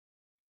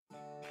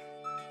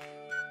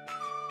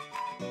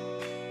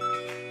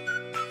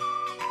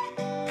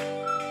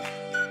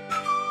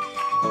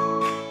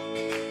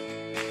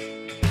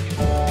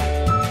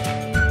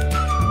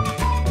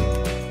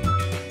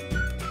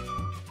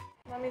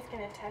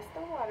test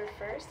the water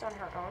first on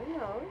her own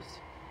nose.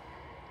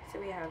 So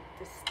we have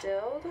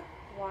distilled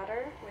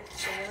water with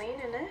saline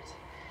in it,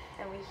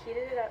 and we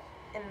heated it up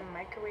in the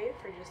microwave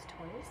for just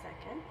 20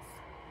 seconds.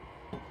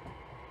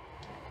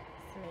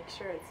 So make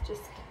sure it's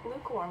just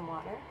lukewarm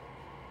water.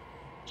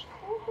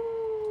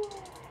 Woohoo!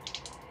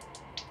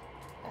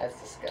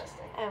 That's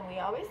disgusting. And we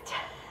always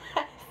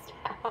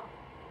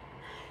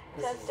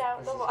test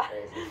out the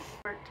water.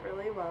 Worked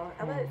really well.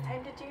 Ella, it's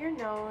time to do your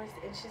nose,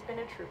 and she's been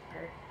a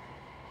trooper.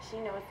 She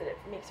knows that it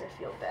makes her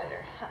feel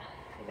better. Huh.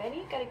 You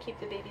ready? Gotta keep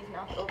the baby's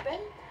mouth open.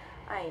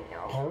 I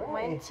know.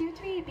 Right. 1, 2,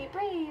 3. Be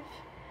brave.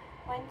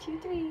 1, 2,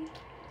 3.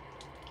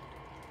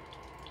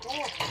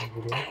 Yeah.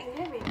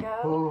 There we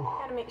go. Ooh.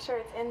 Gotta make sure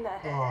it's in the.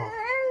 Yeah.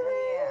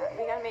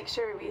 We gotta make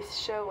sure we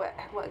show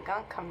what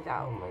gunk comes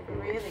out. Oh my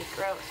goodness. Really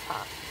gross,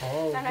 huh?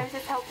 Sometimes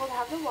it's helpful to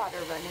have the water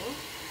running.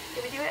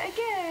 Can we do it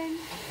again?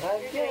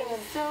 You're doing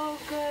so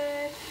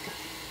good.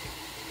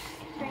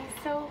 You're doing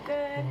so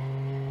good.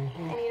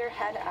 I need her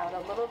head out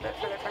a little bit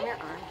further from your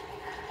arm.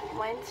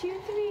 1, 2,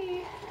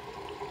 3.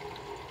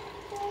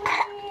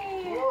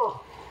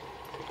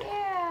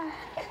 Yeah.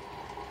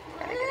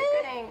 Get a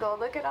good angle.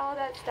 Look at all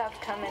that stuff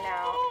coming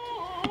out.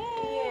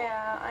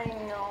 Yeah, I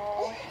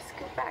know.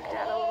 Scoot back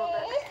that a little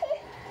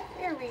bit.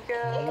 Here we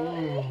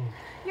go.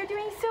 You're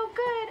doing so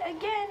good.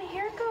 Again,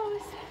 here it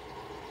goes.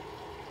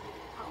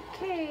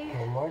 Okay.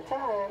 One more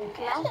time.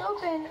 Mouth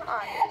open.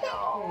 I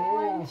know.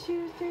 1,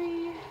 2,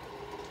 3.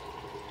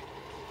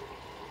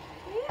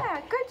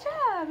 Yeah, good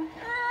job.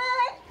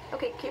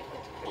 Okay, keep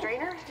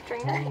drainer.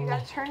 You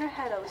gotta turn her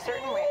head a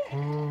certain way.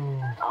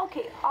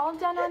 Okay, all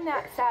done on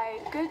that side.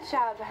 Good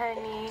job,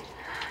 honey.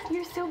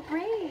 You're so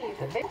brave.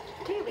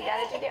 Okay, we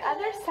gotta do the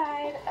other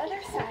side.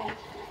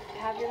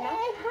 Have your mouth.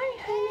 Hi,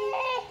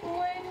 honey.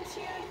 1,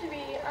 2,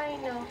 3. I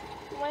know.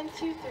 1,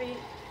 2, 3.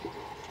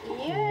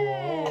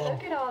 Yeah.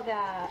 Look at all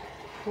that.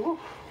 Oof.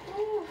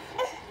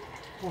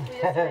 We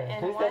just put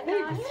in one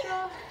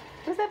nostril.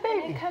 Who's that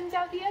baby? And it comes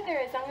out the other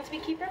as long as we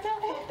keep our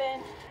mouth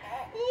open.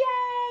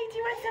 Yay! Do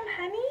you want some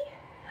honey?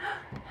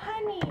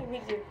 Honey. We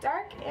do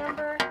dark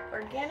amber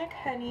organic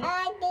honey.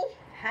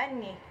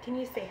 Honey. Can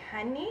you say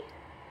honey?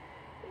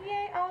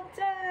 Yay, all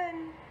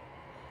done.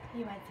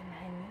 You want some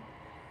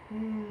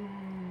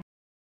honey?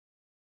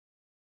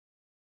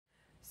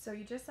 So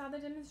you just saw the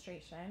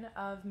demonstration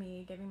of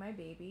me giving my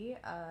baby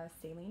a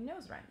saline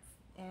nose rinse.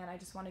 And I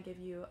just want to give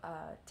you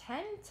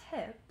 10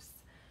 tips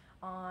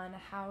on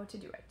how to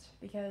do it,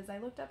 because I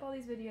looked up all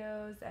these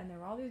videos and there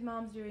were all these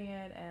moms doing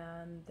it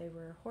and they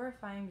were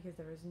horrifying because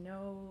there was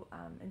no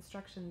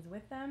instructions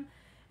with them,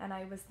 and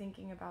I was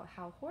thinking about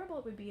how horrible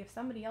it would be if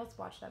somebody else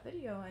watched that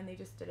video and they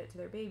just did it to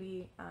their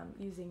baby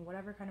using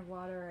whatever kind of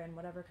water and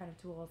whatever kind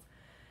of tools,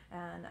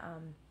 and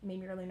made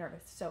me really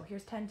nervous. So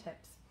here's 10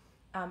 tips.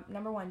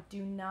 Number 1,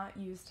 do not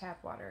use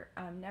tap water.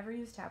 Never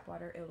use tap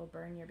water. It'll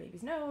burn your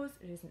baby's nose.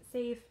 It isn't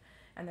safe.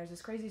 And there's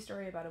this crazy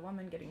story about a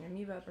woman getting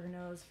amoeba up her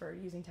nose for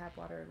using tap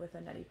water with a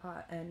neti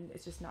pot, and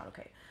it's just not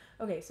okay.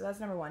 Okay, so that's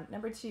number 1.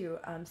 Number 2,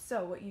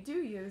 so what you do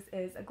use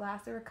is a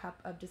glass or a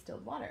cup of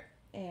distilled water.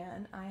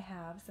 And I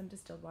have some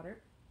distilled water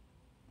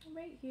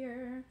right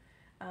here.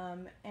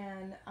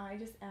 And I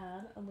just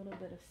add a little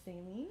bit of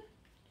saline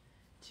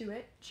to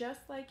it,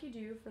 just like you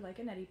do for like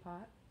a neti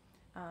pot.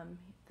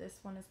 This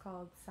one is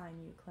called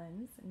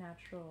Syringe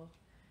natural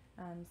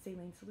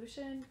saline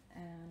solution,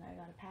 and I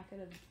got a packet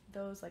of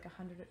those, like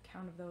 100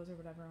 count of those or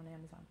whatever, on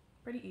Amazon.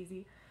 Pretty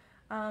easy.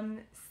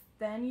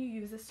 Then you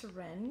use a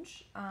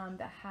syringe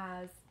that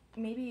has,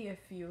 maybe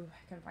if you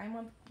can find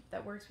one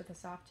that works with a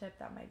soft tip,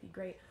 that might be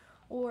great.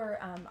 Or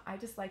I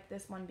just like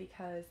this one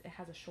because it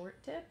has a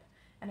short tip,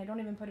 and I don't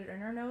even put it in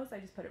her nose. I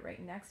just put it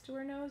right next to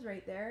her nose,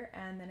 right there,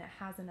 and then it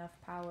has enough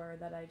power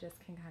that I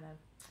just can kind of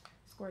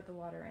squirt the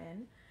water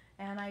in.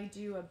 And I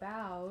do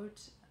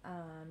about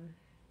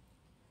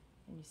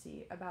and you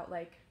see about,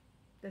 like,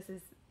 this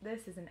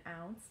is an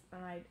ounce,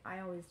 and I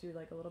always do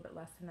like a little bit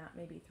less than that,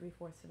 maybe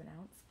 3/4 of an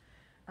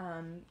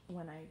ounce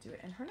when I do it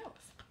in her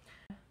nose.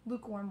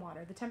 Lukewarm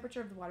water. The temperature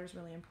of the water is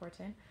really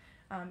important.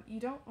 You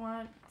don't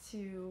want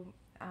to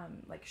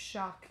like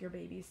shock your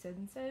baby's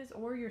senses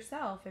or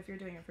yourself if you're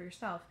doing it for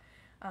yourself.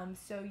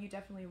 So you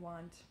definitely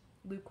want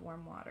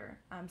lukewarm water.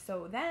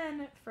 So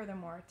then,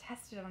 furthermore,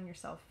 test it on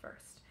yourself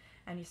first.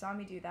 And you saw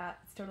me do that.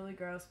 It's totally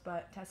gross,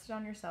 but test it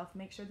on yourself.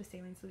 Make sure the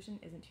saline solution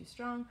isn't too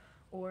strong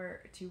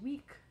or too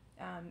weak.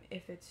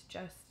 If it's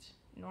just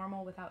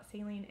normal without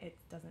saline, it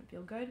doesn't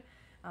feel good.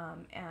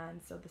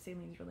 And so the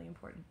saline is really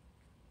important.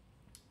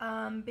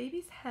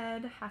 Baby's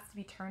head has to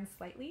be turned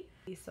slightly.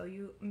 So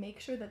you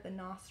make sure that the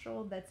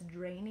nostril that's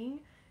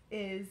draining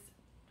is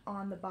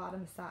on the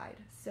bottom side.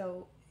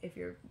 So if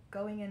you're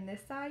going in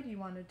this side, you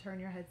want to turn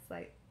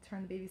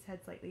the baby's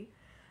head slightly.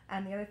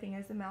 And the other thing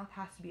is the mouth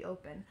has to be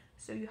open.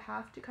 So you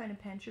have to kind of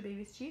pinch your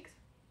baby's cheeks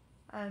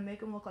and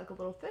make them look like a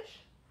little fish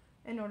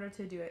in order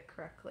to do it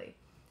correctly.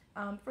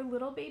 For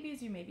little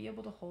babies, you may be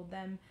able to hold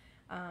them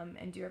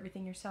and do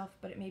everything yourself,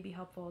 but it may be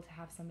helpful to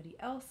have somebody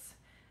else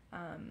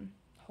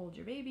hold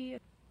your baby,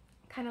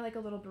 kind of like a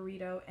little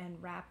burrito,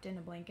 and wrapped in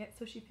a blanket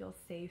so she feels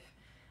safe.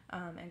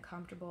 and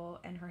comfortable,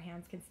 and her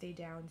hands can stay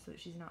down so that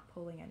she's not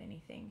pulling at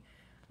anything.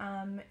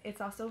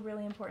 It's also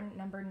really important,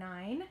 number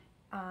 9,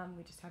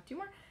 we just have 2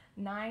 more.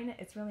 9,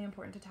 it's really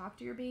important to talk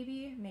to your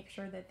baby, make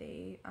sure that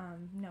they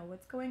know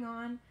what's going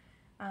on.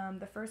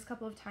 The first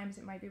couple of times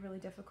it might be really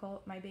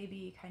difficult. My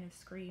baby kind of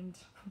screamed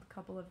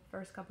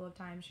first couple of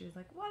times. She was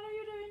like, "What are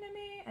you doing to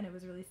me?" And it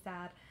was really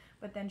sad.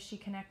 But then she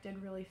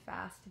connected really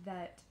fast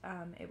that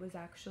it was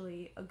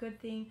actually a good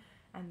thing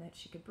and that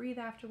she could breathe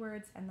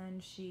afterwards. And then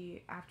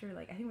she, after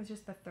I think it was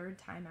just the 3rd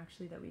time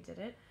actually that we did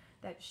it,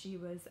 that she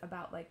was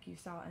about like you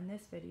saw in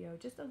this video,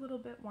 just a little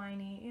bit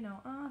whiny,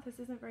 oh, this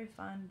isn't very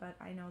fun, but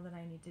I know that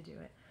I need to do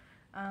it.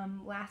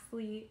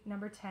 Lastly,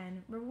 number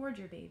 10, reward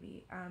your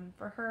baby.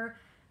 For her,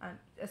 I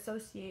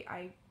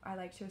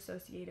like to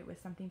associate it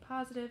with something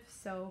positive.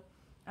 So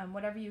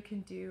whatever you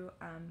can do,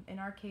 in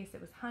our case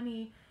it was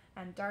honey,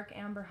 and dark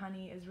amber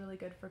honey is really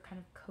good for kind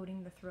of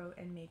coating the throat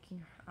and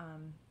making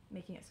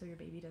it so your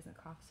baby doesn't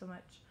cough so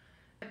much.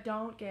 But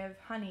don't give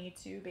honey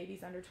to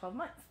babies under 12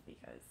 months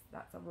because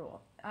that's a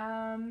rule.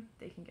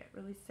 They can get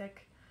really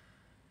sick.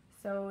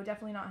 So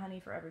definitely not honey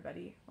for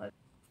everybody.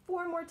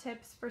 4 more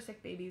tips for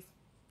sick babies.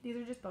 These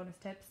are just bonus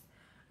tips.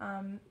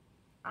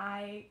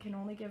 I can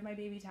only give my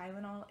baby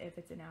Tylenol if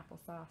it's in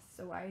applesauce.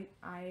 So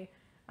I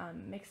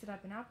mix it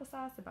up in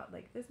applesauce, about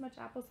like this much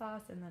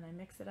applesauce, and then I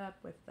mix it up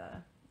with the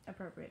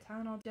appropriate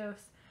Tylenol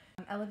dose.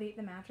 Elevate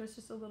the mattress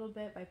just a little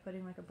bit by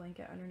putting like a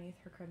blanket underneath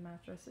her crib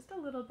mattress, just a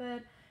little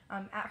bit.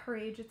 At her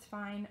age, it's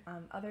fine.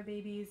 Other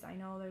babies, I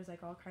know there's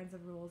like all kinds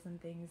of rules and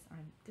things.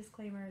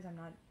 Disclaimers, I'm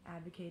not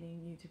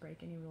advocating you to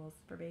break any rules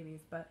for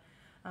babies, but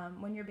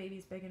when your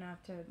baby's big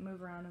enough to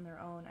move around on their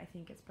own, I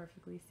think it's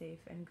perfectly safe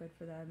and good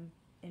for them,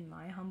 in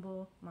my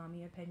humble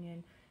mommy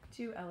opinion,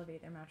 to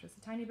elevate their mattress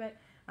a tiny bit.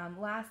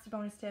 Last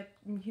bonus tip,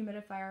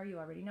 humidifier, you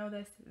already know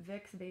this,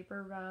 Vicks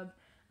Vapor Rub.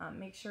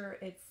 Make sure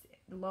it's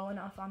low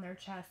enough on their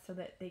chest so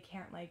that they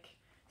can't like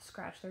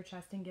scratch their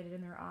chest and get it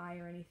in their eye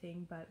or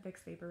anything, but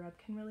Vicks Vapor Rub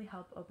can really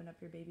help open up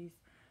your baby's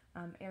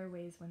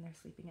airways when they're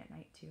sleeping at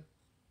night too.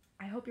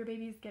 I hope your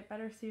babies get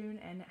better soon,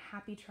 and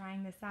happy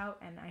trying this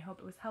out, and I hope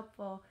it was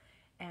helpful,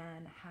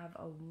 and have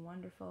a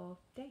wonderful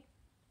day.